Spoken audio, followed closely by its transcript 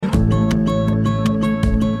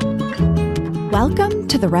Welcome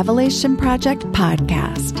to the Revelation Project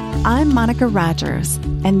podcast. I'm Monica Rogers,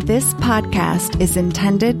 and this podcast is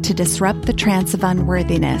intended to disrupt the trance of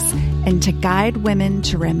unworthiness and to guide women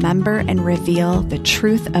to remember and reveal the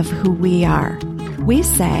truth of who we are. We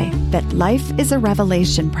say that life is a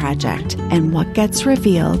revelation project, and what gets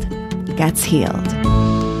revealed gets healed.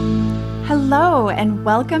 Hello, and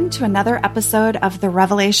welcome to another episode of the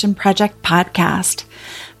Revelation Project podcast.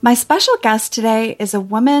 My special guest today is a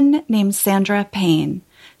woman named Sandra Payne.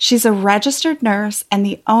 She's a registered nurse and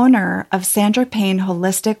the owner of Sandra Payne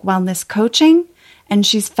Holistic Wellness Coaching, and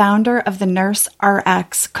she's founder of the Nurse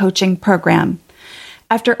RX coaching program.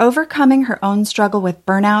 After overcoming her own struggle with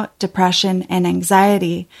burnout, depression, and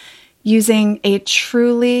anxiety, using a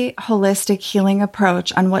truly holistic healing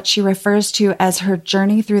approach on what she refers to as her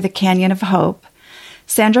journey through the Canyon of Hope,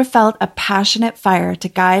 Sandra felt a passionate fire to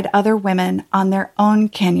guide other women on their own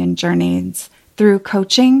canyon journeys through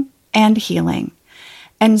coaching and healing.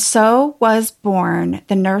 And so was born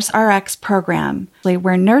the Nurse RX program,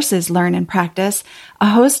 where nurses learn and practice a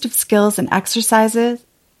host of skills and exercises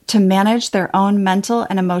to manage their own mental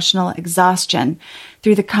and emotional exhaustion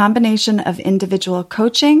through the combination of individual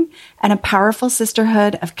coaching and a powerful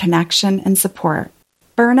sisterhood of connection and support.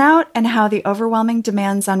 Burnout and how the overwhelming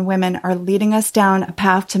demands on women are leading us down a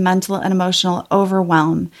path to mental and emotional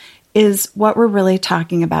overwhelm is what we're really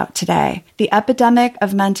talking about today. The epidemic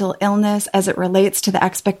of mental illness as it relates to the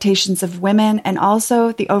expectations of women and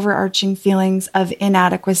also the overarching feelings of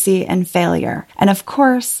inadequacy and failure. And of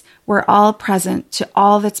course, we're all present to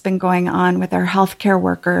all that's been going on with our healthcare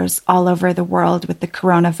workers all over the world with the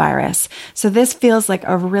coronavirus. So this feels like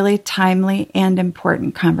a really timely and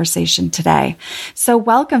important conversation today. So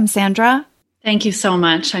welcome, Sandra. Thank you so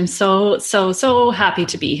much. I'm so happy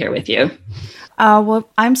to be here with you. Well,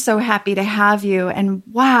 I'm so happy to have you. And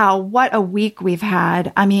wow, what a week we've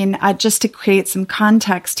had. I mean, just to create some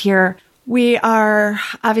context here, we are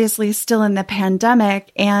obviously still in the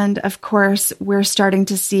pandemic. And of course, we're starting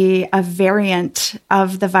to see a variant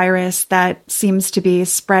of the virus that seems to be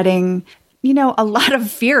spreading, a lot of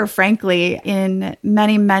fear, frankly, in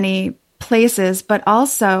many, many places. But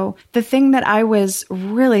also the thing that I was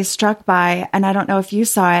really struck by, and I don't know if you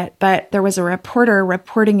saw it, but there was a reporter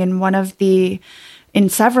reporting in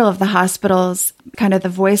several of the hospitals, kind of the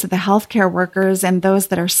voice of the healthcare workers and those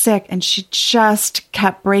that are sick. And she just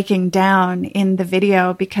kept breaking down in the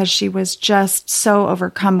video because she was just so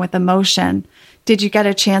overcome with emotion. Did you get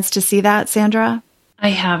a chance to see that, Sandra? I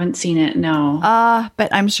haven't seen it, no.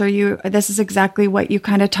 But I'm sure this is exactly what you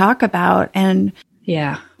kind of talk about. And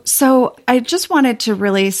yeah. So I just wanted to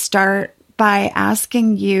really start by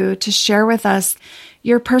asking you to share with us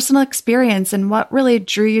your personal experience and what really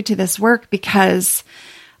drew you to this work, because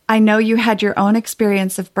I know you had your own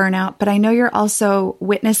experience of burnout, but I know you're also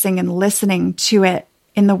witnessing and listening to it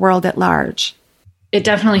in the world at large. It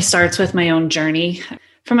definitely starts with my own journey.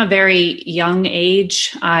 From a very young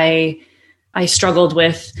age, I struggled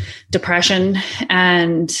with depression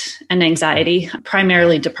and anxiety,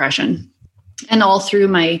 primarily depression. And all through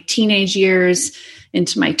my teenage years,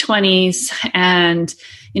 into my 20s, and,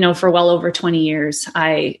 for well over 20 years,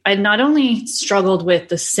 I not only struggled with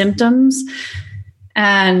the symptoms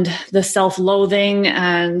and the self-loathing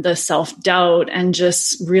and the self-doubt and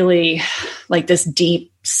just really like this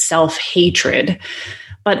deep self-hatred,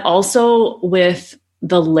 but also with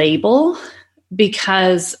the label,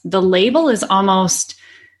 because the label is almost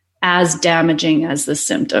as damaging as the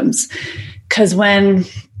symptoms. Because when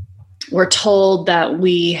we're told that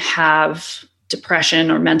we have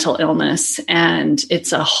depression or mental illness, and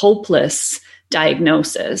it's a hopeless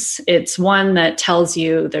diagnosis. It's one that tells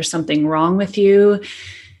you there's something wrong with you,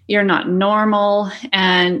 you're not normal,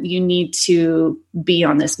 and you need to be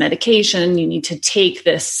on this medication. You need to take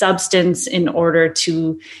this substance in order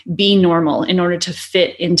to be normal, in order to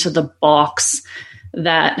fit into the box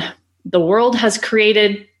that the world has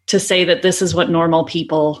created to say that this is what normal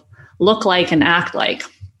people look like and act like.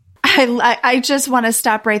 I just want to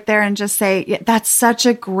stop right there and just say that's such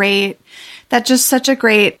a great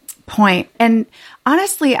point. And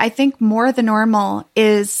honestly, I think more than normal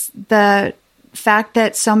is the fact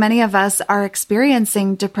that so many of us are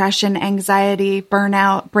experiencing depression, anxiety,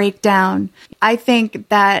 burnout, breakdown. I think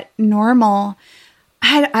that normal,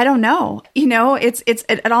 I don't know,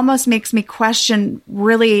 it almost makes me question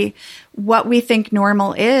really what we think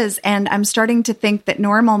normal is. And I'm starting to think that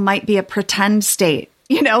normal might be a pretend state.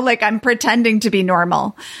 Like I'm pretending to be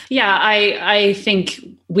normal. Yeah, I think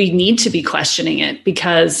we need to be questioning it,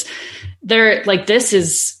 because this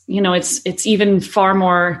is, it's even far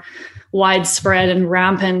more widespread and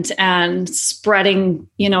rampant and spreading,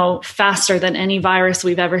 faster than any virus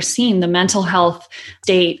we've ever seen. The mental health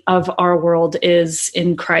state of our world is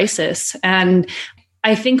in crisis. And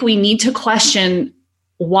I think we need to question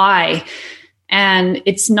why. And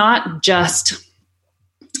it's not just,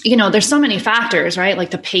 there's so many factors, right?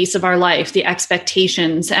 Like the pace of our life, the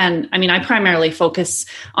expectations. And I mean, I primarily focus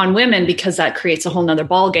on women because that creates a whole nother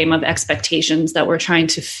ballgame of expectations that we're trying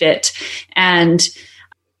to fit. And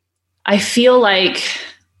I feel like,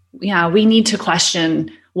 we need to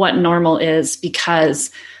question what normal is, because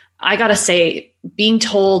I got to say, being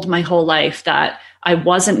told my whole life that I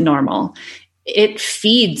wasn't normal, it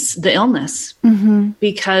feeds the illness,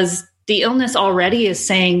 because the illness already is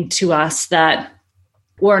saying to us that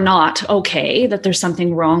we're not okay, that there's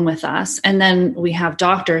something wrong with us. And then we have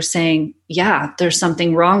doctors saying, yeah, there's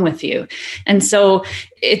something wrong with you. And so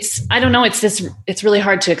I don't know, it's really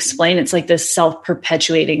hard to explain. It's like this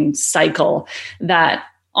self-perpetuating cycle that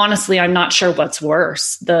honestly, I'm not sure what's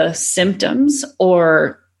worse, the symptoms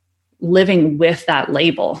or living with that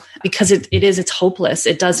label, because it's hopeless.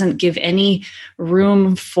 It doesn't give any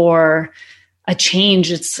room for a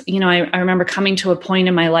change. It's, I remember coming to a point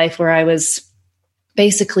in my life where I was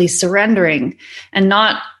basically surrendering, and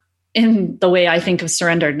not in the way I think of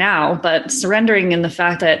surrender now, but surrendering in the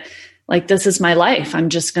fact that, like, this is my life. I'm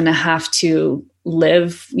just going to have to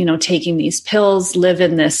live, taking these pills, live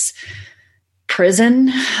in this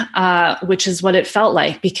prison, which is what it felt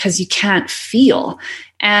like, because you can't feel.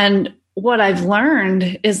 And what I've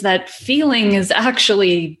learned is that feeling is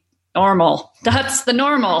actually normal. That's the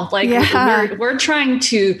normal. Like, we're trying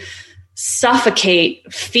to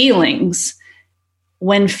suffocate feelings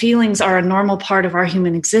when feelings are a normal part of our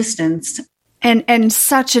human existence. And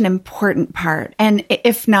such an important part, and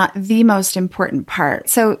if not the most important part.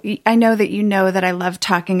 So I know that I love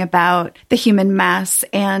talking about the human mess.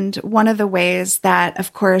 And one of the ways that,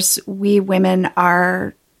 of course, we women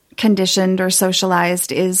are conditioned or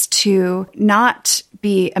socialized is to not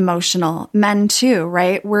be emotional. Men too,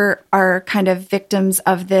 right? Are kind of victims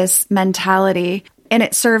of this mentality. And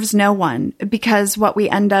it serves no one, because what we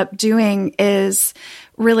end up doing is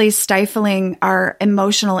really stifling our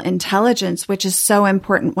emotional intelligence, which is so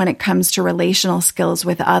important when it comes to relational skills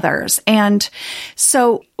with others. And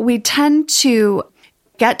so we tend to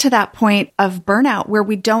get to that point of burnout where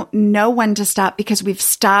we don't know when to stop because we've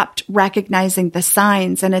stopped recognizing the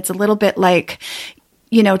signs. And it's a little bit like,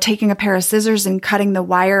 taking a pair of scissors and cutting the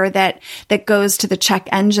wire that goes to the check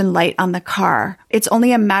engine light on the car. It's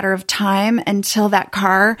only a matter of time until that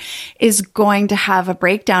car is going to have a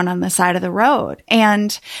breakdown on the side of the road.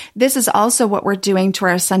 And this is also what we're doing to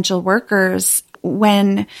our essential workers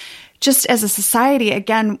when, just as a society,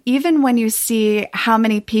 again, even when you see how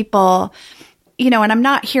many people, and I'm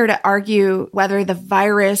not here to argue whether the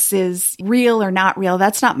virus is real or not real.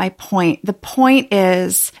 That's not my point. The point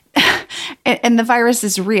is, and the virus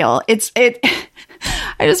is real. I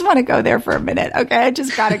just want to go there for a minute. Okay. I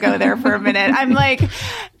just got to go there for a minute. I'm like,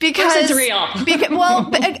 because it's real. And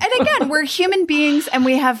again, we're human beings and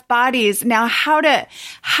we have bodies. Now, how to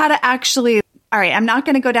actually, all right, I'm not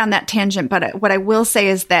going to go down that tangent, but what I will say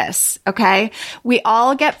is this, okay? We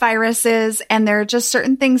all get viruses, and there are just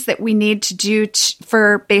certain things that we need to do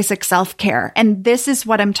for basic self-care. And this is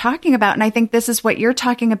what I'm talking about. And I think this is what you're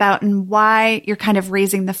talking about, and why you're kind of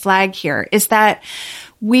raising the flag here, is that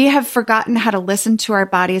we have forgotten how to listen to our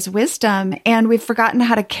body's wisdom, and we've forgotten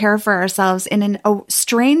how to care for ourselves in a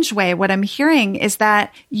strange way. What I'm hearing is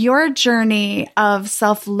that your journey of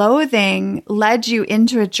self-loathing led you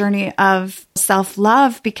into a journey of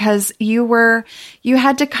self-love, because you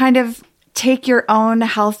had to kind of take your own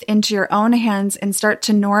health into your own hands and start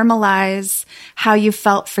to normalize how you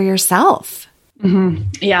felt for yourself. Mm-hmm.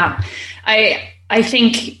 Yeah. I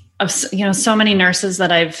think of, so many nurses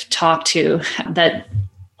that I've talked to that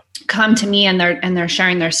come to me and they're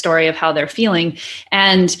sharing their story of how they're feeling,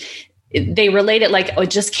 and they relate it like, oh,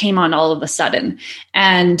 it just came on all of a sudden.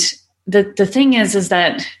 And the thing is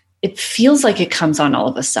that it feels like it comes on all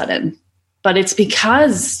of a sudden, but it's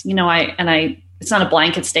because, it's not a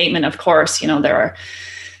blanket statement, of course,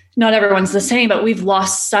 not everyone's the same, but we've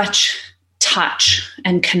lost such touch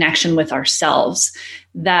and connection with ourselves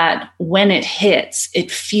that when it hits,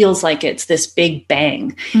 it feels like it's this big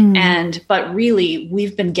bang. But really,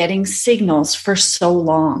 we've been getting signals for so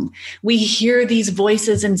long. We hear these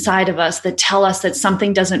voices inside of us that tell us that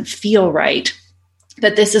something doesn't feel right,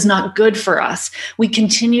 that this is not good for us. We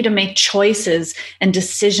continue to make choices and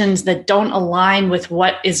decisions that don't align with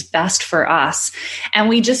what is best for us. And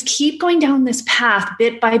we just keep going down this path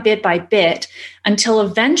bit by bit by bit until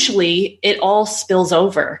eventually it all spills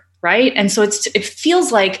over, right? And so it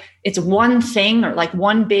feels like it's one thing or like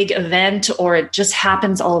one big event, or it just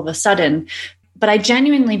happens all of a sudden. But I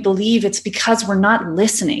genuinely believe it's because we're not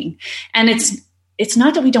listening. And it's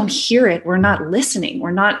not that we don't hear it. We're not listening.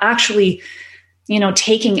 We're not actually,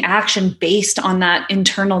 taking action based on that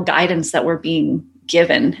internal guidance that we're being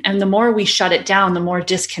given. And the more we shut it down, the more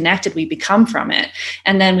disconnected we become from it.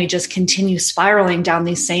 And then we just continue spiraling down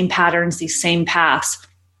these same patterns, these same paths,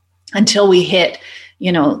 until we hit,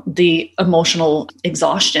 the emotional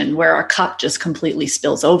exhaustion where our cup just completely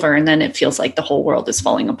spills over. And then it feels like the whole world is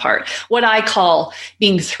falling apart. What I call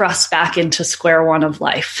being thrust back into square one of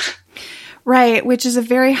life. Right, which is a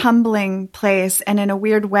very humbling place. And in a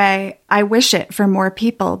weird way, I wish it for more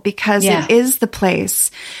people, because it is the place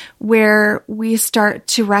where we start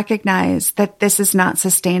to recognize that this is not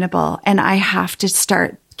sustainable and I have to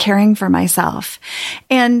start caring for myself.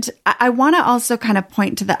 And I want to also kind of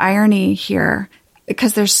point to the irony here,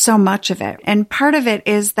 because there's so much of it. And part of it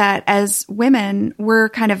is that as women, we're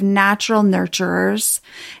kind of natural nurturers.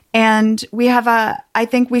 And I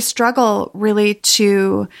think we struggle really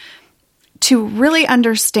to really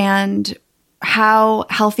understand how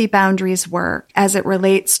healthy boundaries work as it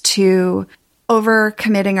relates to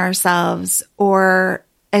overcommitting ourselves, or,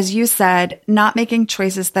 as you said, not making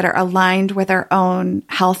choices that are aligned with our own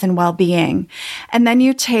health and well-being. And then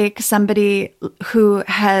you take somebody who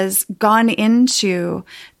has gone into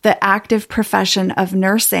the active profession of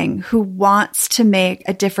nursing, who wants to make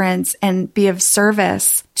a difference and be of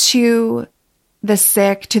service to the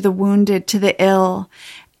sick, to the wounded, to the ill.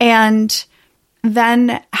 And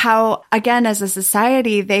then how, again, as a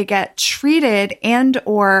society, they get treated, and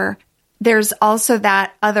or there's also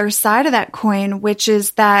that other side of that coin, which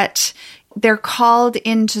is that they're called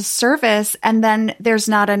into service and then there's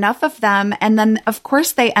not enough of them. And then, of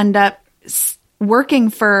course, they end up working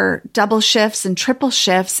for double shifts and triple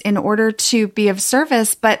shifts in order to be of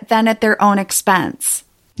service, but then at their own expense.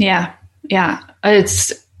 Yeah.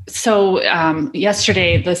 So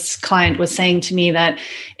yesterday, this client was saying to me that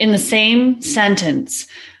in the same sentence,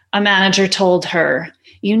 a manager told her,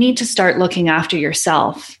 "You need to start looking after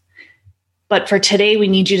yourself. But for today, we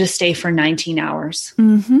need you to stay for 19 hours."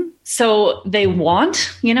 Mm-hmm. So they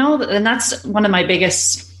want, and that's one of my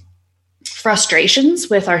biggest frustrations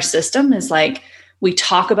with our system is like, we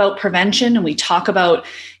talk about prevention and we talk about,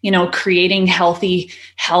 creating healthy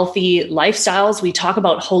lifestyles. We talk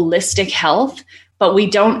about holistic health, but we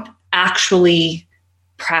don't actually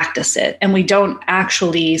practice it. And we don't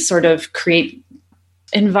actually sort of create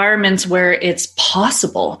environments where it's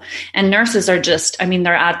possible. And nurses are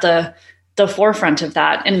they're at the forefront of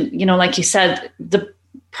that. And, like you said,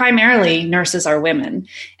 primarily nurses are women,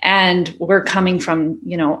 and we're coming from,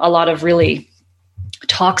 a lot of really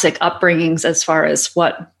toxic upbringings as far as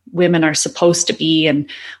what women are supposed to be and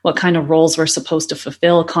what kind of roles we're supposed to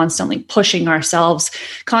fulfill, constantly pushing ourselves,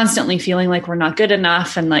 constantly feeling like we're not good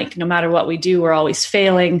enough. And like, no matter what we do, we're always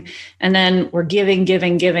failing. And then we're giving,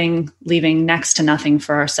 leaving next to nothing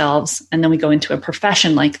for ourselves. And then we go into a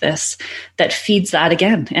profession like this that feeds that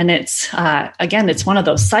again. And it's, it's one of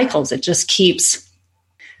those cycles. It just keeps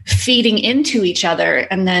feeding into each other.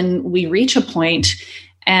 And then we reach a point.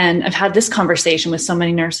 And I've had this conversation with so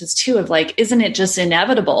many nurses too, of like, isn't it just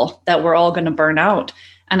inevitable that we're all going to burn out?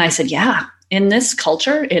 And I said, yeah, in this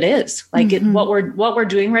culture, it is. Like what we're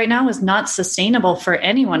doing right now is not sustainable for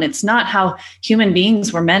anyone. It's not how human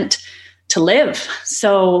beings were meant to live.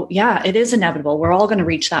 So yeah, it is inevitable. We're all going to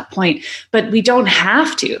reach that point, but we don't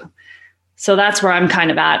have to. So that's where I'm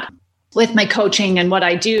kind of at with my coaching. And what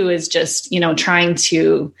I do is just, trying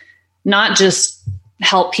to not just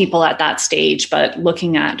help people at that stage, but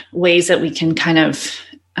looking at ways that we can kind of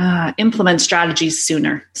implement strategies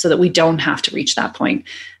sooner so that we don't have to reach that point.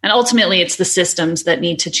 And ultimately, it's the systems that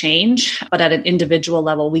need to change, but at an individual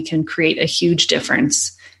level, we can create a huge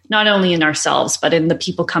difference, not only in ourselves, but in the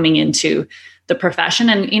people coming into the profession.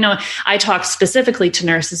 And, I talk specifically to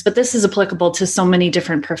nurses, but this is applicable to so many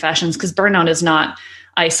different professions because burnout is not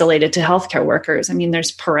isolated to healthcare workers. I mean,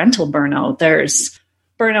 there's parental burnout, there's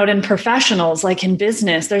burnout in professionals, like in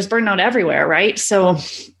business, there's burnout everywhere, right? So,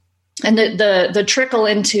 and the trickle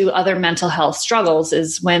into other mental health struggles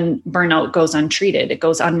is when burnout goes untreated, it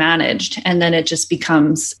goes unmanaged, and then it just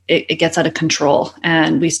becomes, it gets out of control.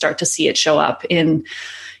 And we start to see it show up in,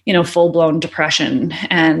 full-blown depression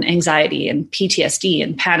and anxiety and PTSD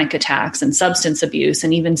and panic attacks and substance abuse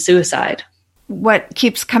and even suicide. What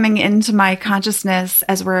keeps coming into my consciousness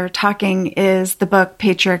as we're talking is the book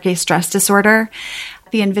Patriarchy Stress Disorder,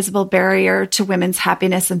 The Invisible Barrier to Women's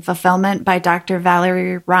Happiness and Fulfillment by Dr.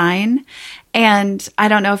 Valerie Ryan. And I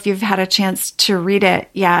don't know if you've had a chance to read it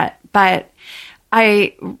yet, but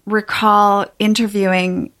I recall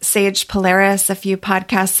interviewing Sage Polaris a few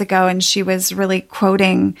podcasts ago, and she was really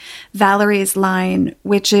quoting Valerie's line,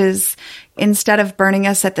 which is, instead of burning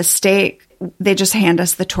us at the stake, they just hand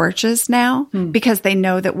us the torches now because they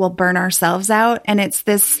know that we'll burn ourselves out. And it's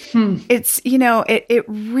this, it's, it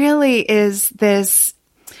really is this,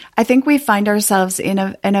 I think we find ourselves in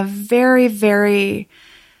a very, very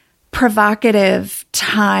provocative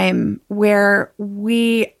time where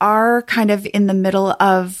we are kind of in the middle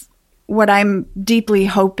of what I'm deeply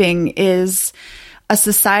hoping is a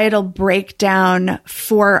societal breakdown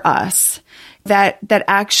for us that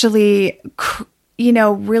actually,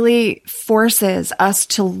 really forces us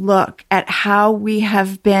to look at how we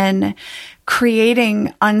have been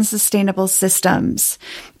creating unsustainable systems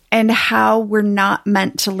and how we're not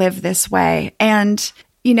meant to live this way. And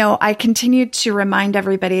I continue to remind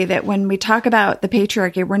everybody that when we talk about the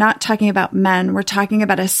patriarchy, we're not talking about men. We're talking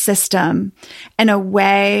about a system and a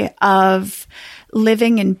way of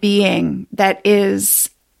living and being that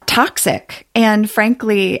is toxic. And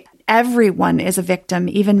frankly, everyone is a victim,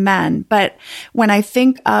 even men. But when I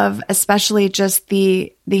think of especially just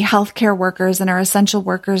the healthcare workers and our essential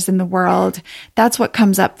workers in the world, that's what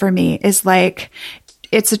comes up for me is like,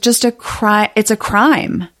 it's just a crime. It's a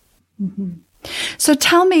crime. Mm-hmm. So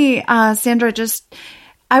tell me, Sandra,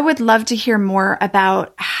 I would love to hear more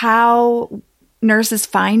about how nurses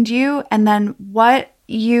find you and then what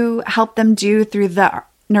you help them do through the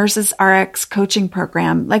Nurses RX coaching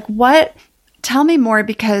program. Tell me more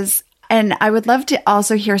and I would love to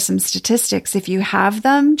also hear some statistics if you have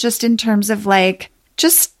them, just in terms of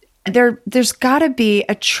there's got to be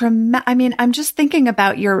I'm just thinking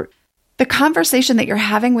about the conversation that you're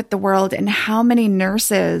having with the world and how many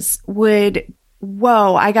nurses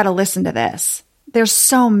I got to listen to this. There's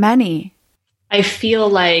so many. I feel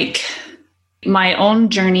like my own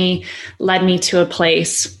journey led me to a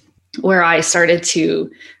place where I started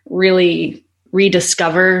to really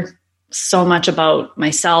rediscover so much about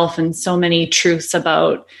myself and so many truths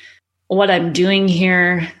about what I'm doing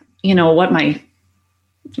here, what my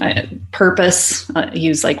purpose,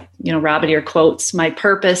 use rabbit ear quotes, my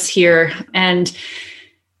purpose here. And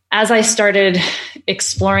as I started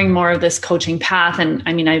exploring more of this coaching path, and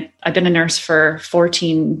I've been a nurse for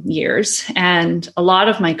 14 years, and a lot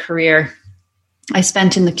of my career I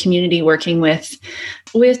spent in the community working with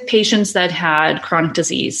patients that had chronic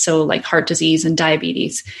disease, so like heart disease and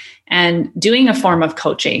diabetes, and doing a form of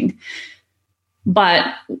coaching,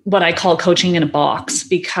 but what I call coaching in a box,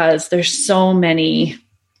 because there's so many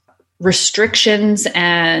restrictions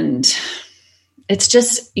and it's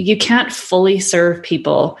just, you can't fully serve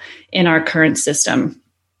people in our current system.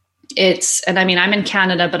 I'm in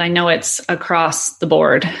Canada, but I know it's across the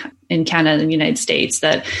board in Canada and the United States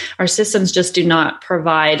that our systems just do not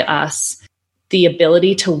provide us the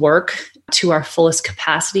ability to work to our fullest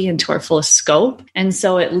capacity and to our fullest scope. And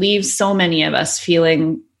so it leaves so many of us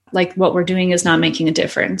feeling like what we're doing is not making a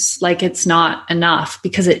difference, like it's not enough,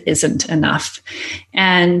 because it isn't enough.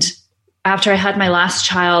 And after I had my last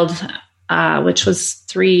child, which was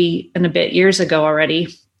 3 and a bit years ago already,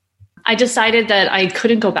 I decided that I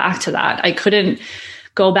couldn't go back to that. I couldn't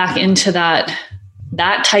go back into that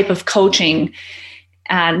type of coaching,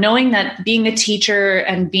 knowing that being a teacher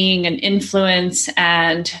and being an influence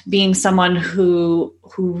and being someone who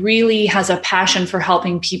really has a passion for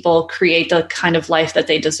helping people create the kind of life that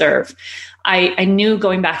they deserve. I knew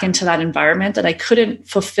going back into that environment that I couldn't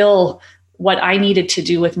fulfill what I needed to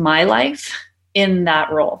do with my life in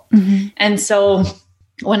that role. Mm-hmm. And so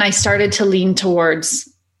when I started to lean towards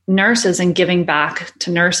nurses and giving back to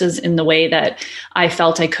nurses in the way that I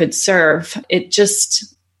felt I could serve, it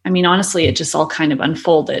just, honestly, it just all kind of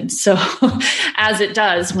unfolded. So as it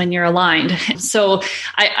does when you're aligned. So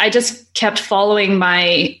I just kept following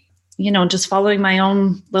my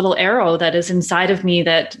own little arrow that is inside of me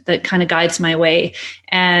that kind of guides my way.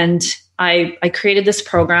 And I created this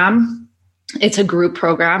program. It's a group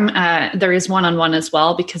program. There is one-on-one as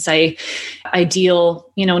well, because I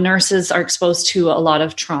deal, nurses are exposed to a lot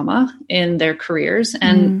of trauma in their careers,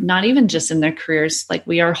 and not even just in their careers. Like,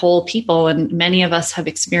 we are whole people, and many of us have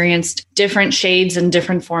experienced different shades and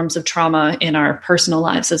different forms of trauma in our personal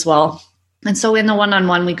lives as well. And so in the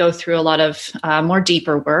one-on-one, we go through a lot of more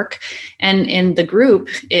deeper work. And in the group,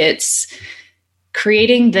 it's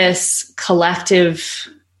creating this collective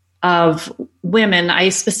of women. I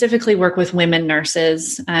specifically work with women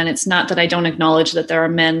nurses, and it's not that I don't acknowledge that there are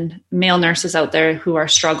male nurses out there who are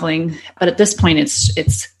struggling, but at this point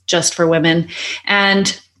it's just for women.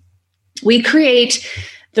 And we create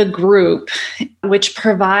the group, which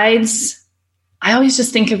provides, I always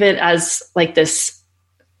just think of it as like this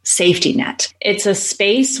safety net. It's a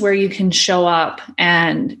space where you can show up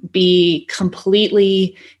and be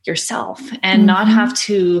completely yourself and not have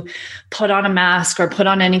to put on a mask or put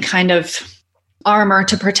on any kind of armor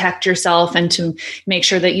to protect yourself and to make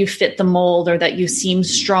sure that you fit the mold or that you seem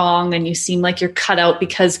strong and you seem like you're cut out.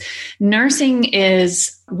 Because nursing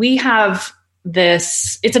we have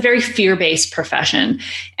this, it's a very fear-based profession,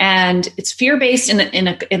 and it's fear-based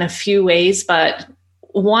in a few ways, but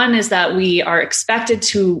one is that we are expected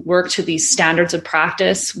to work to these standards of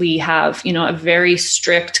practice. We have, a very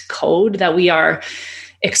strict code that we are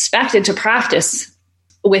expected to practice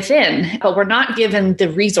within, but we're not given the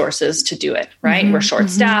resources to do it, right? We're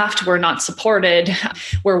short-staffed. We're not supported.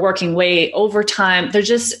 We're working way overtime.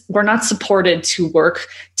 We're not supported to work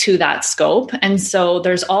to that scope. And so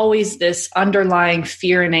there's always this underlying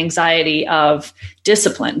fear and anxiety of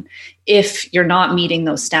discipline if you're not meeting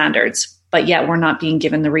those standards, but yet we're not being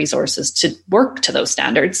given the resources to work to those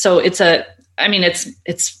standards. So it's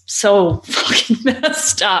so fucking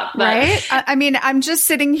messed up. Right? I mean, I'm just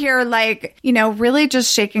sitting here like, really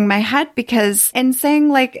just shaking my head and saying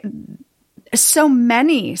like, so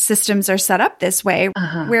many systems are set up this way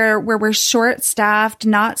where we're short-staffed,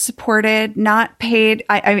 not supported, not paid.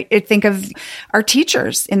 I think of our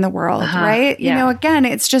teachers in the world, right? Yeah. Again,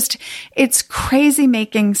 it's crazy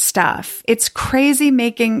making stuff. It's a crazy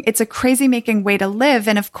making way to live.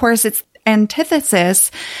 And of course, it's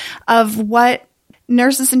antithesis of what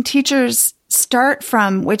nurses and teachers start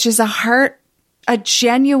from, which is a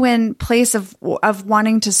genuine place of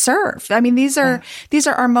wanting to serve. I mean, these are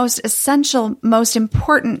our most essential, most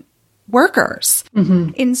important workers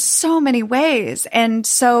in so many ways. And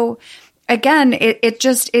so again,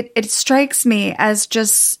 it strikes me as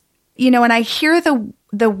just, and I hear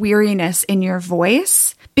the weariness in your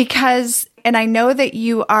voice and I know that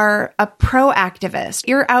you are a pro-activist.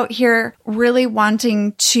 You're out here really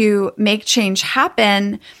wanting to make change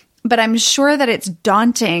happen. But I'm sure that it's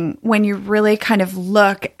daunting when you really kind of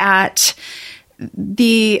look at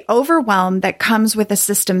the overwhelm that comes with a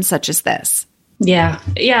system such as this. Yeah,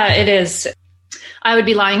 it is. I would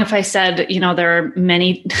be lying if I said, there are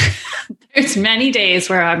there's many days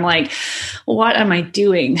where I'm like, what am I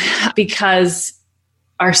doing? Because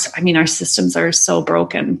our systems are so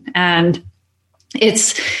broken. And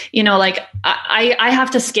it's, I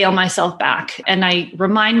have to scale myself back, and I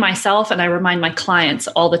remind myself and I remind my clients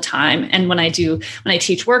all the time. And when I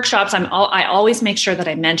teach workshops, I always make sure that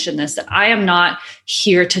I mention this, that I am not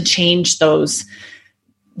here to change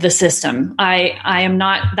the system. I am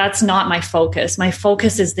not, that's not my focus. My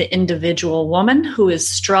focus is the individual woman who is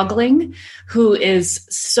struggling, who is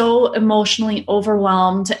so emotionally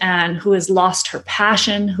overwhelmed, and who has lost her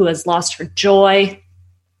passion, who has lost her joy,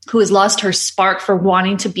 who has lost her spark for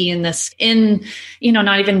wanting to be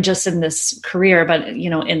not even just in this career, but,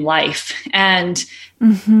 in life. And,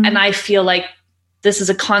 and I feel like this is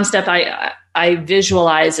a concept I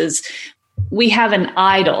visualize is we have an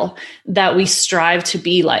idol that we strive to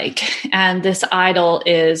be like, and this idol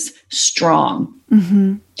is strong.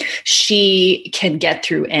 She can get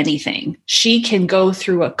through anything. She can go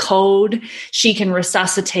through a code. She can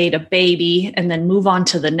resuscitate a baby and then move on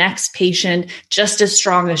to the next patient just as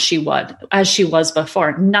strong as she was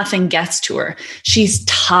before. Nothing gets to her. She's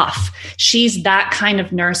tough. She's that kind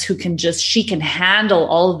of nurse who she can handle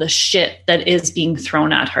all of the shit that is being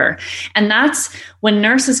thrown at her. And that's when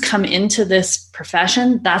nurses come into this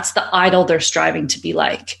profession, that's the idol they're striving to be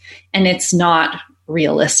like. And it's not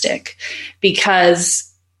realistic,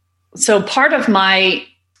 because part of my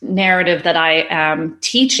narrative that I am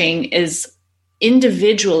teaching is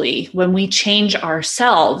individually, when we change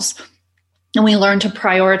ourselves and we learn to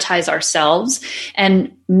prioritize ourselves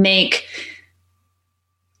and make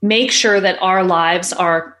sure that our lives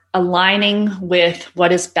are aligning with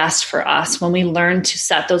what is best for us, when we learn to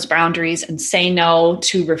set those boundaries and say no,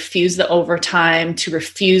 to refuse the overtime, to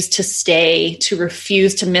refuse to stay, to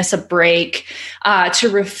refuse to miss a break, to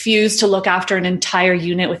refuse to look after an entire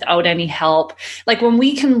unit without any help. Like when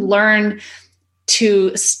we can learn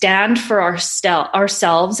to stand for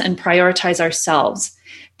ourselves and prioritize ourselves,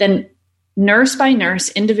 then nurse by nurse,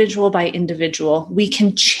 individual by individual, we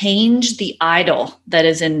can change the idol that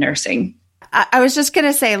is in nursing. I was just going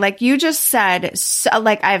to say, like you just said,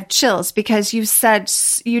 I have chills because you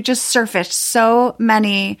just surfaced so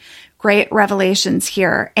many great revelations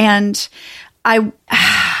here. And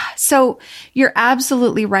so you're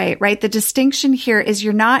absolutely right? The distinction here is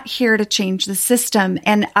you're not here to change the system.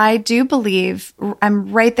 And I do believe,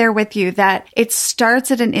 I'm right there with you, that it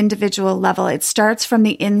starts at an individual level. It starts from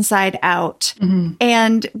the inside out.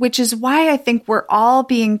 And which is why I think we're all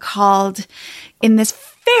being called in this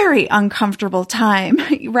very uncomfortable time,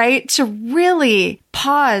 right? To really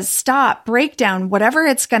pause, stop, break down, whatever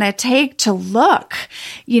it's going to take to look,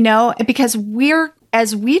 because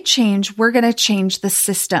as we change, we're going to change the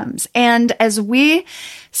systems. And as we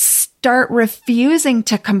start refusing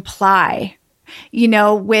to comply,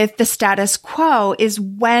 with the status quo is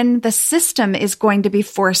when the system is going to be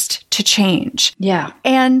forced to change. Yeah.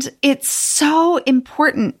 And it's so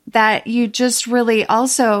important that you just really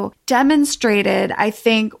also demonstrated, I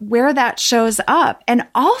think, where that shows up. And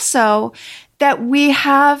also that we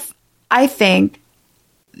have, I think,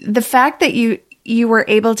 the fact that you were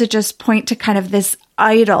able to just point to kind of this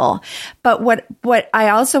idol, but what I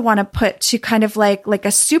also want to put to kind of like a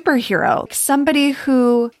superhero, somebody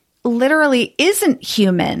who literally isn't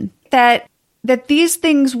human, that these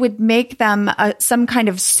things would make them some kind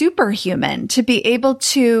of superhuman to be able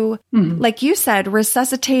to, like you said,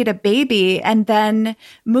 resuscitate a baby and then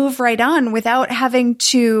move right on without having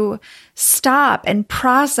to stop and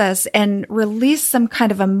process and release some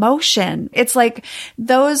kind of emotion. It's like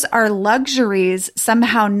those are luxuries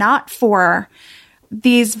somehow not for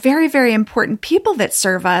these very, very important people that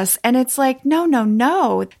serve us. And it's like,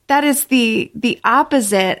 no, that is the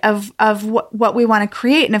opposite of what we want to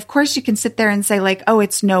create. And of course you can sit there and say like, oh,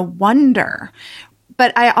 it's no wonder.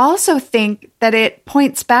 But I also think that it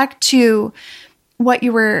points back to what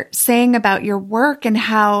you were saying about your work and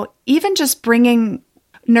how even just bringing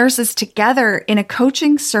nurses together in a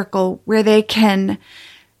coaching circle where they can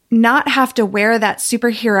not have to wear that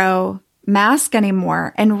superhero mask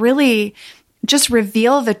anymore and really just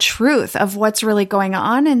reveal the truth of what's really going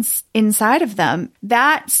on inside of them.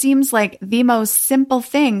 That seems like the most simple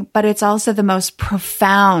thing, but it's also the most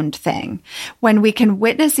profound thing when we can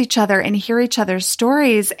witness each other and hear each other's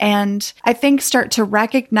stories. And I think start to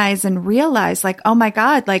recognize and realize like, oh my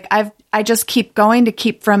God, like I just keep going to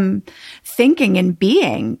keep from thinking and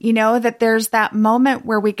being, that there's that moment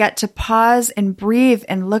where we get to pause and breathe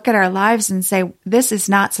and look at our lives and say, this is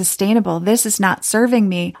not sustainable. This is not serving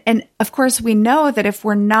me. And of course, we know that if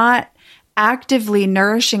we're not actively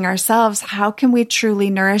nourishing ourselves, how can we truly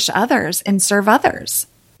nourish others and serve others?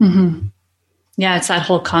 Mm-hmm. Yeah, it's that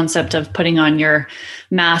whole concept of putting on your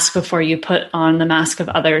mask before you put on the mask of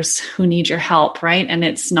others who need your help, right? And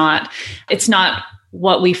it's not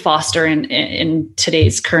what we foster in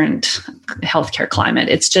today's current healthcare climate.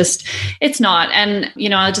 It's not. And,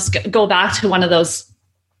 I'll just go back to one of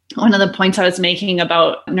the points I was making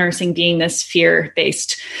about nursing being this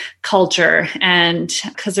fear-based culture. And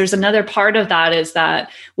because there's another part of that is that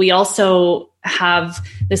we also have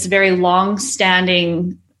this very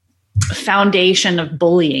long-standing foundation of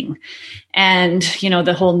bullying. And,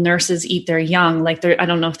 the whole nurses eat their young, I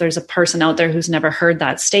don't know if there's a person out there who's never heard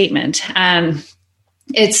that statement.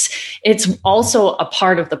 It's also a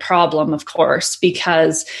part of the problem, of course,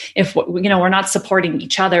 because if we're not supporting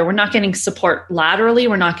each other, we're not getting support laterally,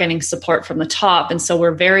 we're not getting support from the top. And so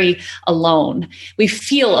we're very alone. We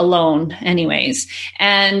feel alone anyways.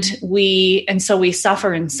 And so we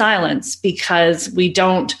suffer in silence because we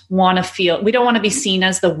don't want to be seen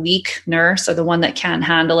as the weak nurse or the one that can't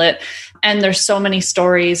handle it. And there's so many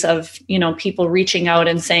stories of, people reaching out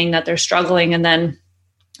and saying that they're struggling and then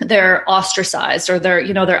they're ostracized or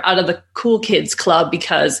they're out of the cool kids club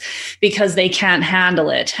because they can't handle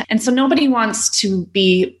it. And so nobody wants to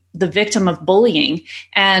be the victim of bullying.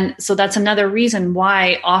 And so that's another reason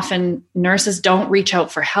why often nurses don't reach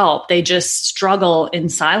out for help. They just struggle in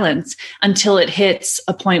silence until it hits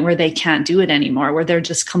a point where they can't do it anymore, where they're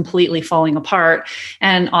just completely falling apart.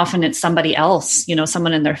 And often it's somebody else,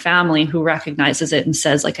 someone in their family who recognizes it and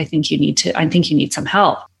says, like, I think you need some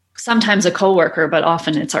help. Sometimes a coworker, but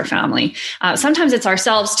often it's our family. Sometimes it's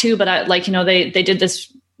ourselves too. But they did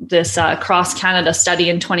this cross Canada study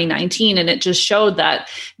in 2019, and it just showed that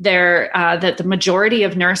that the majority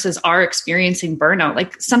of nurses are experiencing burnout.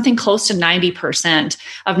 Like something close to 90%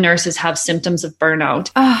 of nurses have symptoms of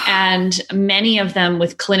burnout, and many of them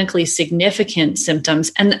with clinically significant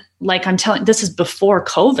symptoms. And like I'm telling, this is before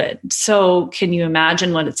COVID. So can you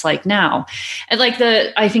imagine what it's like now? And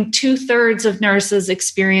I think 2/3 of nurses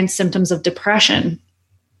experience symptoms of depression.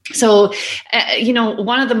 So,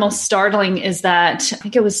 one of the most startling is that I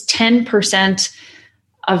think it was 10%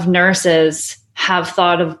 of nurses have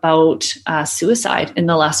thought about suicide in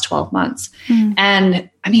the last 12 months. Mm. And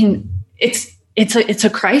I mean, it's a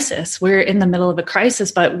crisis. We're in the middle of a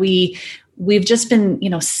crisis, but we've just been,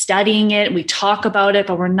 studying it. We talk about it,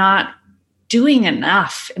 but we're not doing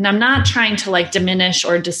enough. And I'm not trying to diminish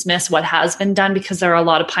or dismiss what has been done, because there are a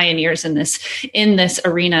lot of pioneers in this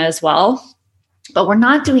arena as well. But we're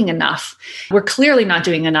not doing enough. We're clearly not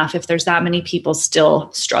doing enough if there's that many people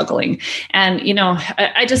still struggling. And,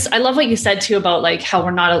 I love what you said too about like how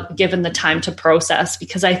we're not given the time to process,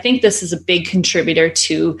 because I think this is a big contributor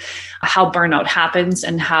to how burnout happens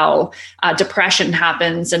and how depression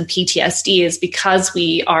happens and PTSD, is because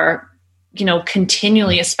we are,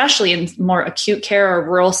 continually, especially in more acute care or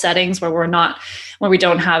rural settings where we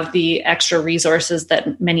don't have the extra resources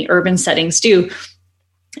that many urban settings do.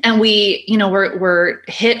 And we're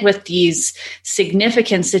hit with these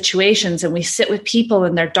significant situations, and we sit with people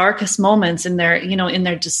in their darkest moments, in their, in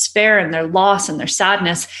their despair and their loss and their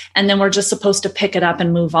sadness. And then we're just supposed to pick it up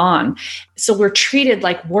and move on. So we're treated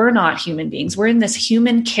like we're not human beings. We're in this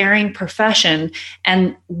human caring profession,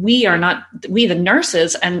 and we, the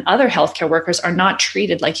nurses and other healthcare workers, are not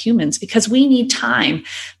treated like humans because we need time.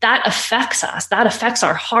 That affects us. That affects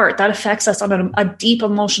our heart. That affects us on a deep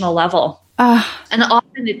emotional level. And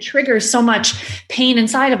often it triggers so much pain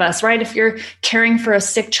inside of us, right? If you're caring for a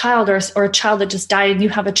sick child or a child that just died and you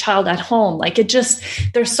have a child at home,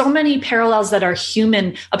 there's so many parallels that are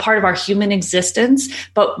human, a part of our human existence,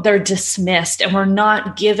 but they're dismissed, and we're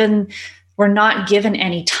not given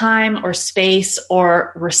any time or space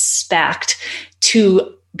or respect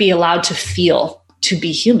to be allowed to feel, to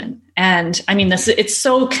be human. And I mean, it's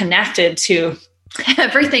so connected to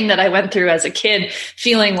everything that I went through as a kid,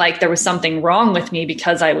 feeling like there was something wrong with me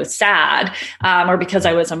because I was sad, or because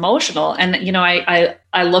I was emotional. And,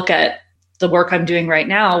 I look at the work I'm doing right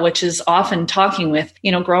now, which is often talking with,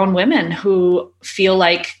 grown women who feel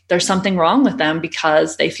like there's something wrong with them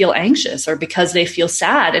because they feel anxious or because they feel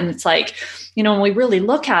sad. And it's like, when we really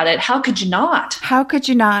look at it, how could you not? How could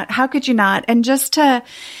you not? How could you not? And just to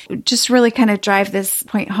really kind of drive this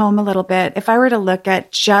point home a little bit, if I were to look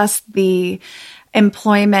at just the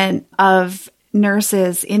employment of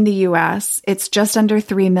nurses in the US, it's just under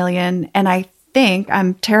 3 million. And I think,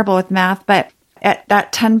 I'm terrible with math, but at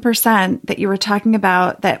that 10% that you were talking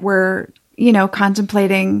about that were,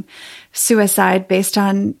 contemplating suicide based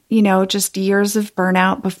on, just years of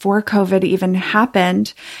burnout before COVID even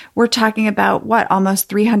happened, we're talking about almost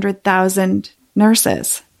 300,000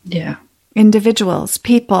 nurses. Yeah. Individuals,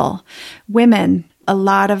 people, women. A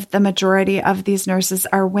lot of the majority of these nurses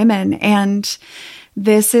are women. And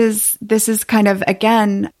this is kind of,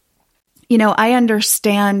 again, I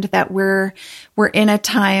understand that we're in a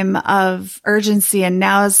time of urgency, and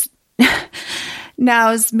now's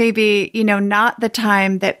maybe, not the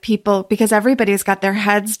time that people, because everybody's got their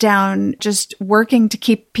heads down just working to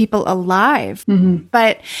keep people alive. Mm-hmm.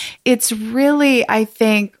 But it's really, I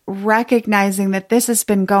think, recognizing that this has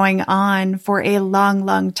been going on for a long,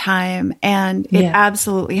 long time, and it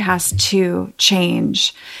absolutely has to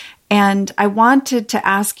change. And I wanted to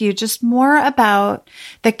ask you just more about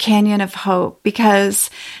the Canyon of Hope, because,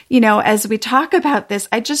 as we talk about this,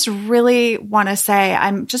 I just really want to say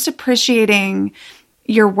I'm just appreciating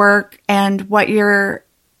your work and what you're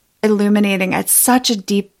illuminating at such a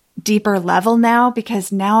deeper level now,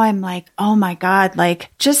 because now I'm like, oh my God,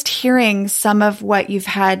 just hearing some of what you've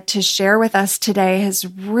had to share with us today has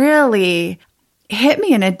really hit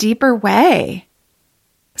me in a deeper way.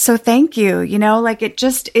 So thank you.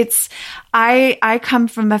 I come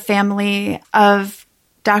from a family of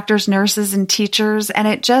doctors, nurses, and teachers, and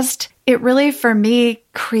it really, for me,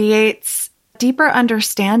 creates deeper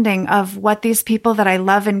understanding of what these people that I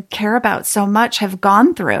love and care about so much have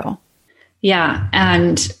gone through. Yeah.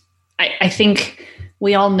 And I think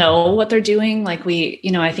we all know what they're doing. I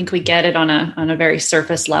think we get it on a very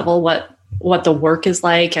surface level, what the work is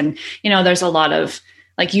like. And, there's a lot of,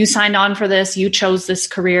 you signed on for this, you chose this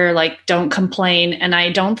career, don't complain. And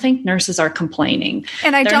I don't think nurses are complaining.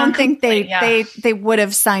 And I don't think they would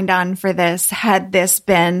have signed on for this had this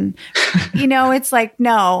been, it's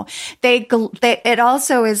no, it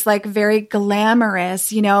also is very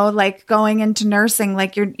glamorous, going into nursing,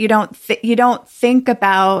 you don't think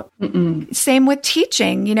about, same with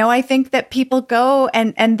teaching, I think that people go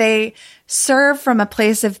and they serve from a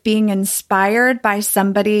place of being inspired by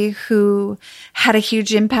somebody who had a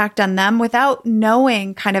huge impact on them without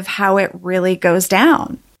knowing kind of how it really goes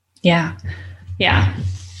down. Yeah. Yeah.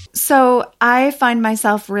 So I find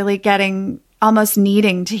myself really almost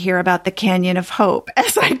needing to hear about the Canyon of Hope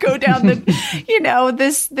as I go down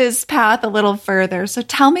this path a little further. So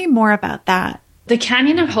tell me more about that. The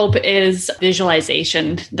Canyon of Hope is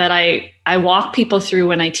visualization that I walk people through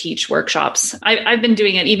when I teach workshops. I've been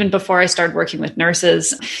doing it even before I started working with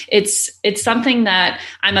nurses. It's something that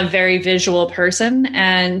I'm a very visual person,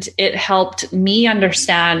 and it helped me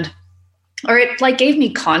understand, or it gave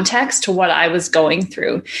me context to what I was going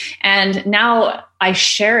through. And now I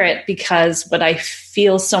share it because what I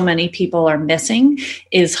feel so many people are missing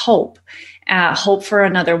is hope. Hope for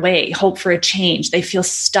another way, hope for a change. They feel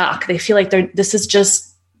stuck. They feel like this is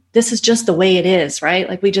just the way it is, right?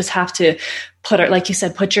 Like we just have to like you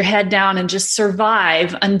said, put your head down and just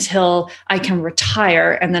survive until I can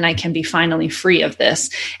retire, and then I can be finally free of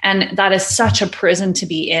this. And that is such a prison to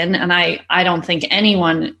be in. And I don't think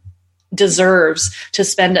anyone deserves to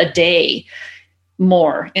spend a day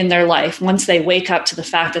more in their life once they wake up to the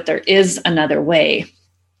fact that there is another way.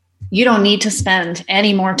 You don't need to spend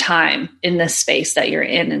any more time in this space that you're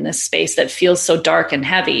in this space that feels so dark and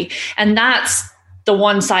heavy. And that's the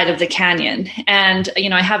one side of the canyon. And,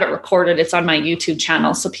 I have it recorded. It's on my YouTube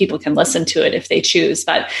channel, so people can listen to it if they choose.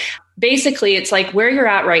 But basically, it's like where you're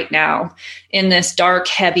at right now in this dark,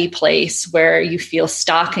 heavy place where you feel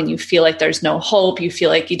stuck and you feel like there's no hope. You feel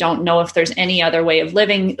like you don't know if there's any other way of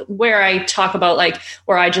living, where I talk about like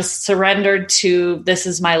where I just surrendered to, this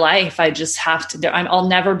is my life. I just have to, I'll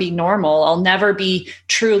never be normal. I'll never be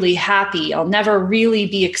truly happy. I'll never really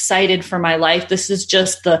be excited for my life. This is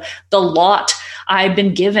just the lot I've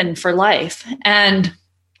been given for life. And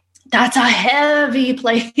that's a heavy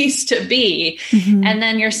place to be. Mm-hmm. And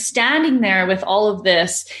then you're standing there with all of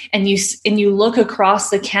this and you look across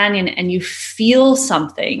the canyon and you feel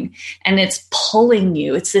something and it's pulling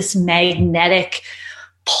you. It's this magnetic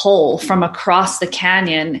pull from across the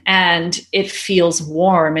canyon, and it feels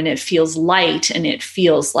warm and it feels light and it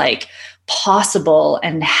feels like possible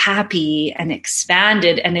and happy and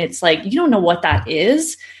expanded. And it's like, you don't know what that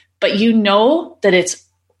is, but you know that it's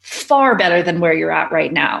far better than where you're at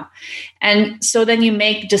right now. And so then you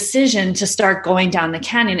make decision to start going down the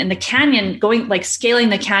canyon, and the canyon scaling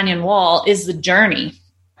the canyon wall is the journey.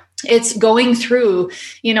 It's going through,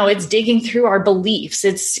 it's digging through our beliefs.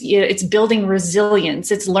 It's building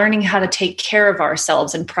resilience. It's learning how to take care of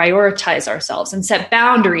ourselves and prioritize ourselves and set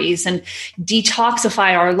boundaries and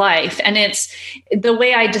detoxify our life. And it's the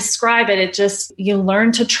way I describe it. You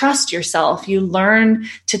learn to trust yourself. You learn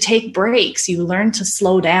to take breaks. You learn to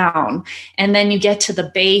slow down. And then you get to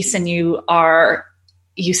the base and you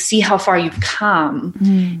see how far you've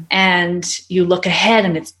come, and you look ahead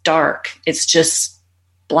and it's dark. It's just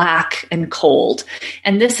black and cold.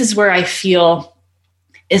 And this is where I feel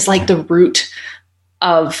is like the root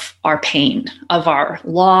of our pain, of our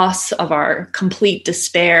loss, of our complete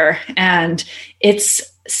despair. And it's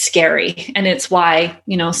scary. And it's why,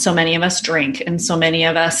 so many of us drink and so many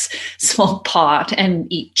of us smoke pot and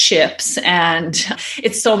eat chips. And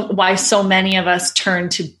it's why so many of us turn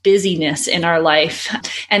to busyness in our life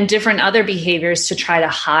and different other behaviors to try to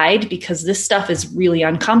hide, because this stuff is really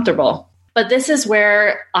uncomfortable. But this is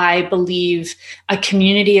where I believe a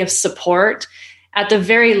community of support, at the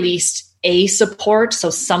very least, a support, so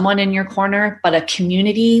someone in your corner, but a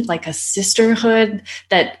community, like a sisterhood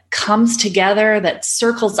that comes together, that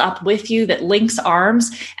circles up with you, that links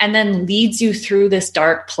arms, and then leads you through this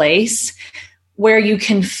dark place where you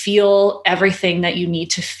can feel everything that you need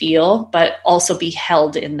to feel, but also be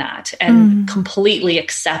held in that and completely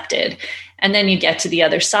accepted. And then you get to the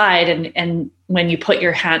other side, and when you put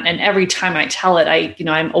your hand, and every time I tell it,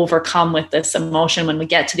 I'm overcome with this emotion when we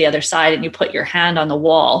get to the other side and you put your hand on the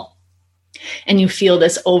wall and you feel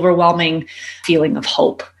this overwhelming feeling of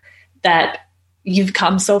hope that you've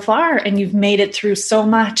come so far and you've made it through so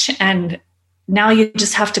much. And now you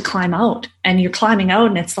just have to climb out, and you're climbing out,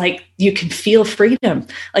 and it's like you can feel freedom.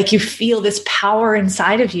 Like you feel this power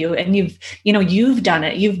inside of you, and you've done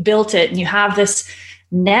it, you've built it, and you have this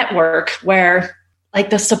network where, like,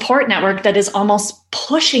 the support network that is almost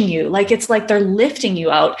pushing you, like it's like they're lifting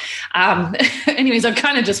you out. Anyways, I've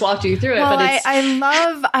kind of just walked you through it. Well, but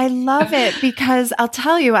I love it, because I'll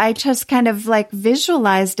tell you, I just kind of like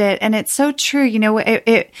visualized it, and it's so true.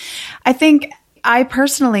 I think I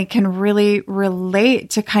personally can really relate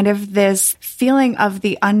to kind of this feeling of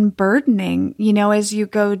the unburdening, as you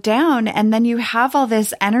go down, and then you have all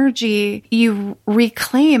this energy, you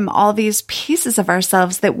reclaim all these pieces of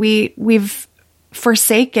ourselves that we've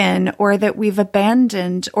forsaken, or that we've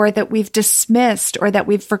abandoned, or that we've dismissed, or that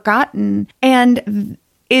we've forgotten. And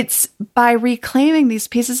it's by reclaiming these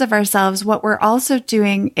pieces of ourselves, what we're also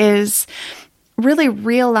doing is really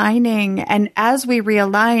realigning. And as we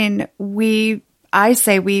realign, I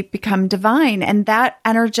say we become divine, and that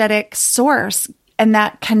energetic source and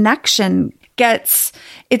that connection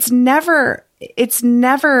it's never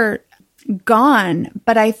gone.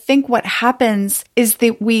 But I think what happens is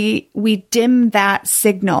that we dim that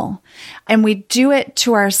signal, and we do it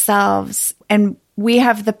to ourselves, and we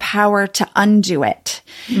have the power to undo it.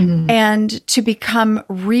 and to become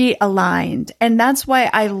realigned. And that's why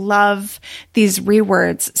I love these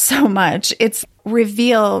rewords so much. It's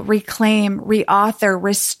reveal, reclaim, reauthor,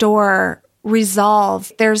 restore,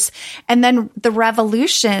 resolve. And then the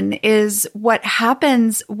revolution is what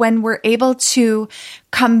happens when we're able to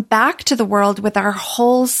come back to the world with our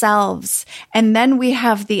whole selves. And then we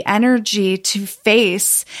have the energy to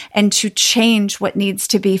face and to change what needs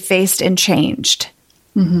to be faced and changed.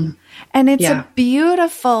 And it's a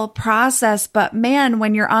beautiful process, but man,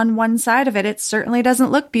 when you're on one side of it, it certainly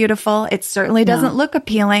doesn't look beautiful. It certainly doesn't look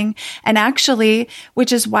appealing. And actually,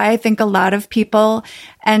 which is why I think a lot of people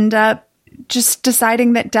end up just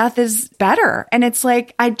deciding that death is better. And it's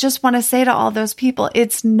like, I just want to say to all those people,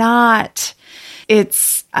 it's not,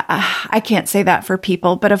 I can't say that for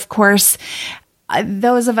people, but of course,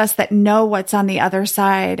 those of us that know what's on the other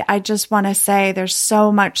side, I just want to say there's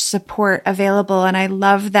so much support available. And I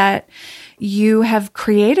love that you have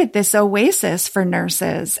created this oasis for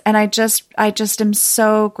nurses. And I just am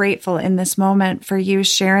so grateful in this moment for you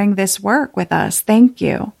sharing this work with us. Thank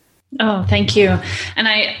you. Oh, thank you. And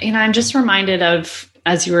I'm just reminded of,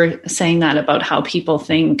 as you were saying that, about how people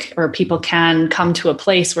think, or people can come to a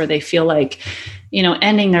place where they feel like,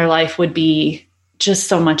 ending their life would be just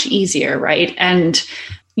so much easier. Right. And,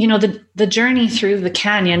 the journey through the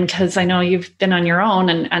canyon, because I know you've been on your own,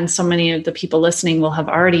 and so many of the people listening will have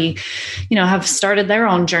already, have started their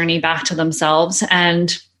own journey back to themselves.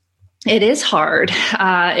 And it is hard.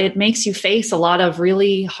 It makes you face a lot of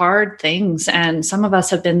really hard things. And some of us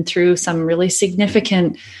have been through some really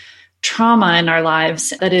significant trauma in our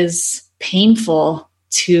lives that is painful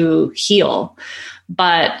to heal,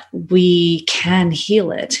 but we can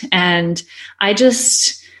heal it. And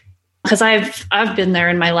because I've been there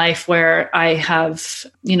in my life where I have,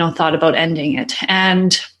 thought about ending it.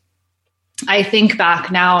 And I think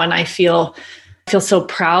back now and I feel so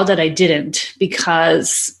proud that I didn't,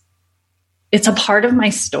 because it's a part of my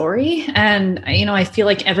story. And, I feel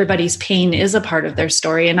like everybody's pain is a part of their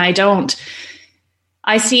story. And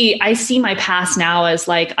I see my past now as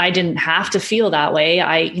like, I didn't have to feel that way.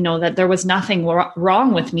 That there was nothing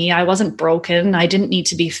wrong with me. I wasn't broken. I didn't need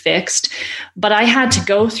to be fixed, but I had to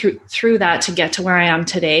go through that to get to where I am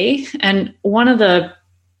today. And one of the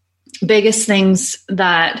biggest things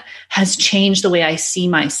that has changed the way I see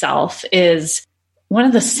myself is one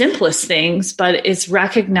of the simplest things, but it's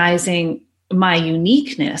recognizing my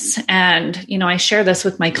uniqueness. And, I share this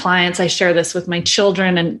with my clients, I share this with my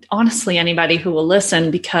children, and honestly, anybody who will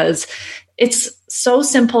listen, because it's so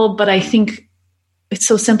simple, but I think it's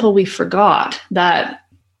so simple we forgot that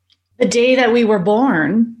the day that we were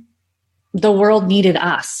born, the world needed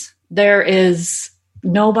us. There is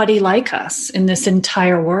nobody like us in this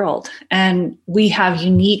entire world. And we have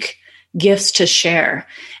unique gifts to share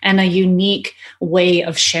and a unique way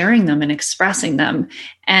of sharing them and expressing them.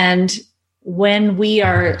 And when we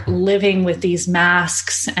are living with these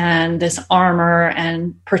masks and this armor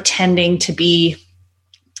and pretending to be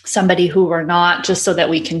somebody who we're not, just so that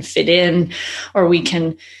we can fit in, or we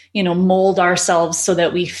can, mold ourselves so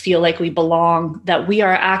that we feel like we belong, that we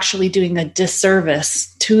are actually doing a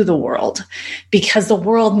disservice to the world, because the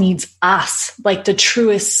world needs us, like the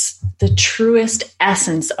truest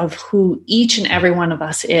essence of who each and every one of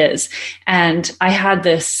us is. And I had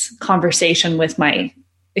this conversation with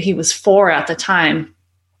he was 4 at the time.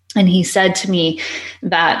 And he said to me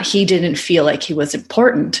that he didn't feel like he was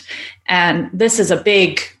important. And this is a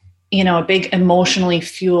big emotionally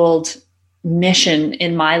fueled mission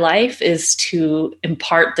in my life, is to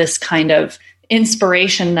impart this kind of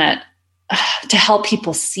inspiration that to help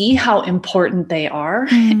people see how important they are.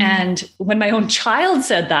 And when my own child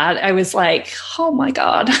said that, I was like, oh my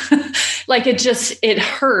God, like it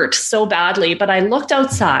hurt so badly. But I looked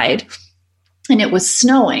outside and it was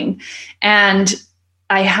snowing, and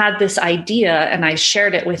I had this idea, and I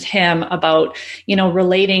shared it with him about,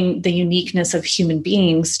 relating the uniqueness of human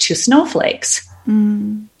beings to snowflakes.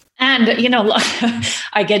 And,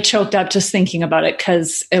 I get choked up just thinking about it,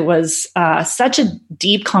 because it was such a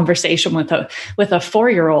deep conversation with a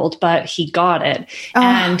 4-year-old, but he got it.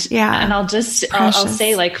 And I'll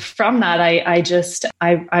say, like, from that,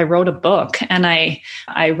 I wrote a book, and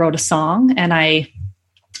I wrote a song, and I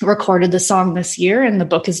recorded the song this year, and the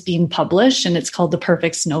book is being published, and it's called The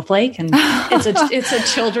Perfect Snowflake. And it's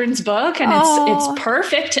a children's book, and it's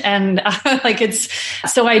perfect. And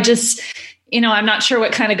so I just, I'm not sure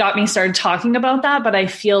what kind of got me started talking about that, but I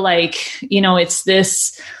feel like, it's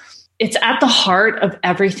at the heart of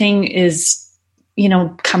everything is,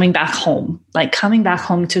 coming back home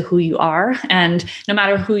to who you are. And no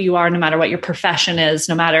matter who you are, no matter what your profession is,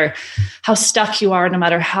 no matter how stuck you are, no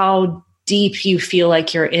matter how deep you feel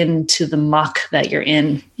like you're into the muck that you're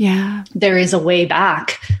in, there is a way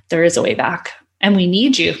back. There is a way back. And we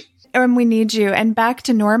need you. And we need you. And back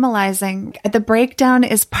to normalizing. The breakdown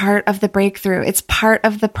is part of the breakthrough. It's part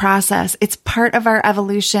of the process. It's part of our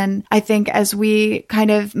evolution. I think as we kind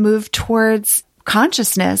of move towards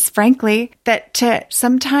consciousness, frankly, that to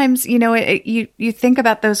sometimes, you think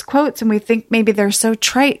about those quotes and we think maybe they're so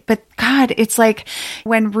trite, but God, it's like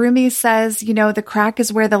when Rumi says, the crack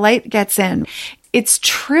is where the light gets in. It's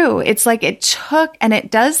true. It's like it took, and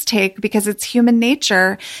it does take, because it's human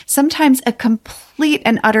nature, sometimes a complete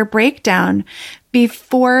and utter breakdown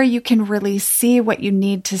before you can really see what you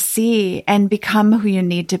need to see and become who you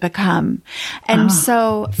need to become. And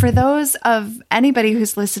so for those of anybody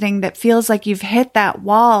who's listening that feels like you've hit that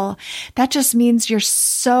wall, that just means you're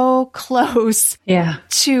so close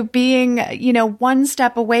to being, one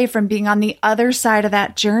step away from being on the other side of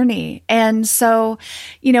that journey. And so,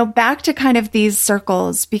 back to kind of these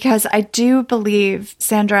circles, because I do believe,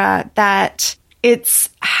 Sandra, that it's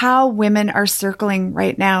how women are circling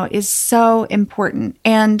right now is so important.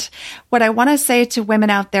 And what I want to say to women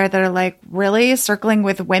out there that are like, really circling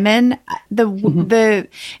with women,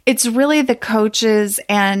 it's really the coaches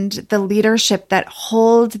and the leadership that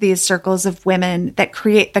hold these circles of women that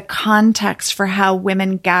create the context for how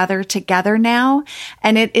women gather together now.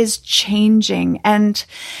 And it is changing. And,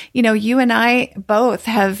 you and I both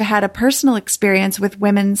have had a personal experience with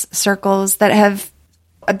women's circles that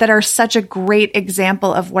are such a great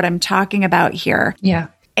example of what I'm talking about here. Yeah.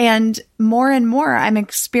 And more I'm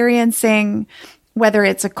experiencing, whether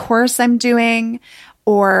it's a course I'm doing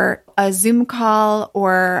or a Zoom call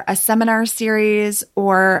or a seminar series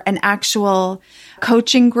or an actual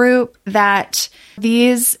coaching group, that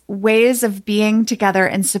these ways of being together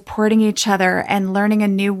and supporting each other and learning a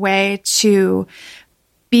new way to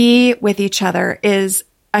be with each other is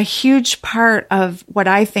a huge part of what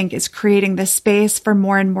I think is creating the space for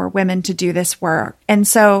more and more women to do this work. And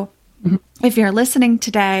so if you're listening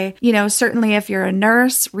today, certainly if you're a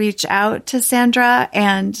nurse, reach out to Sandra,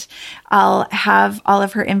 and I'll have all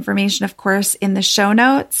of her information, of course, in the show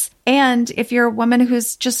notes. And if you're a woman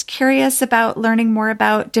who's just curious about learning more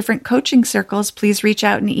about different coaching circles, please reach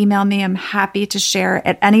out and email me. I'm happy to share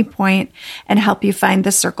at any point and help you find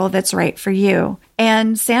the circle that's right for you.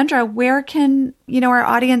 And Sandra, where can, our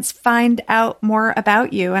audience find out more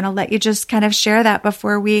about you? And I'll let you just kind of share that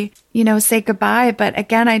before we, say goodbye. But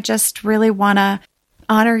again, I just really want to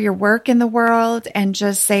honor your work in the world and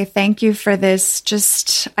just say thank you for this.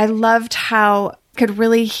 I loved how could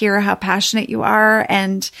really hear how passionate you are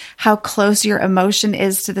and how close your emotion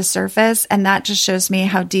is to the surface. And that just shows me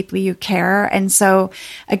how deeply you care. And so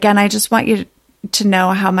again, I just want you to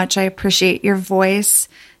know how much I appreciate your voice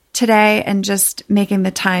today and just making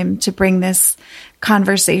the time to bring this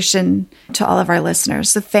conversation to all of our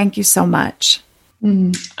listeners. So thank you so much.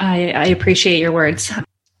 I appreciate your words.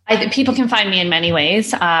 People can find me in many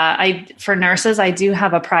ways. For nurses, I do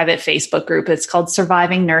have a private Facebook group. It's called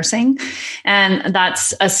Surviving Nursing. And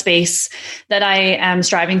that's a space that I am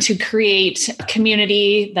striving to create a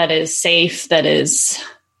community that is safe, that is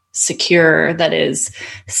secure, that is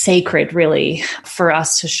sacred, really, for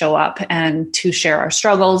us to show up and to share our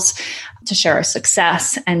struggles, to share our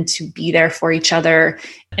success, and to be there for each other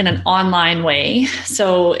in an online way.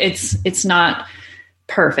 So it's not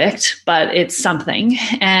perfect, but it's something.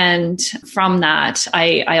 And from that,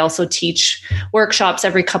 I also teach workshops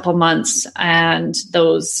every couple months. And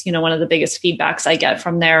those, one of the biggest feedbacks I get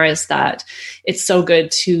from there is that it's so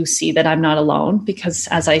good to see that I'm not alone, because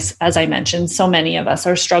as I mentioned, so many of us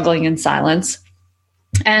are struggling in silence.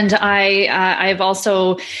 And I've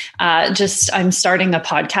also I'm starting a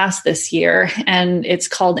podcast this year, and it's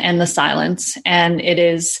called End the Silence. And it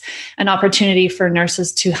is an opportunity for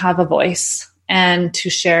nurses to have a voice and to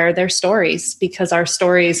share their stories, because our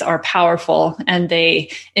stories are powerful and they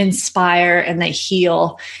inspire and they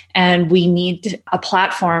heal. And we need a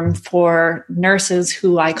platform for nurses,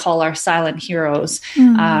 who I call our silent heroes,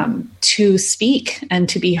 to speak and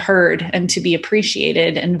to be heard and to be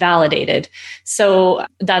appreciated and validated. So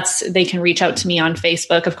they can reach out to me on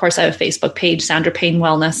Facebook. Of course, I have a Facebook page, Sandra Payne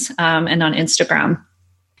Wellness, and on Instagram.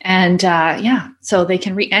 And so they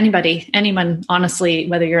can reach anyone, honestly,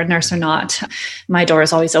 whether you're a nurse or not. My door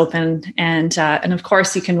is always open. And of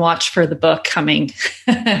course, you can watch for the book coming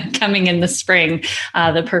in the spring,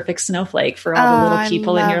 The Perfect Snowflake, for all the little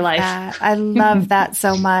people in your life. I love that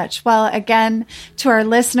so much. Well, again, to our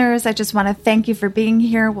listeners, I just want to thank you for being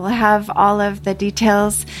here. We'll have all of the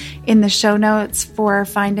details in the show notes for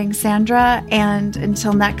finding Sandra. And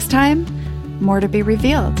until next time, more to be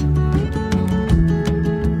revealed.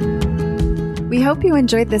 We hope you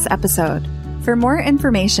enjoyed this episode. For more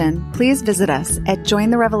information, please visit us at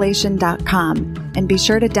jointherevelation.com and be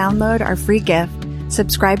sure to download our free gift,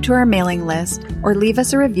 subscribe to our mailing list, or leave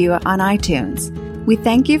us a review on iTunes. We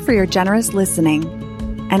thank you for your generous listening.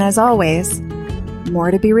 And as always,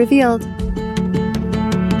 more to be revealed.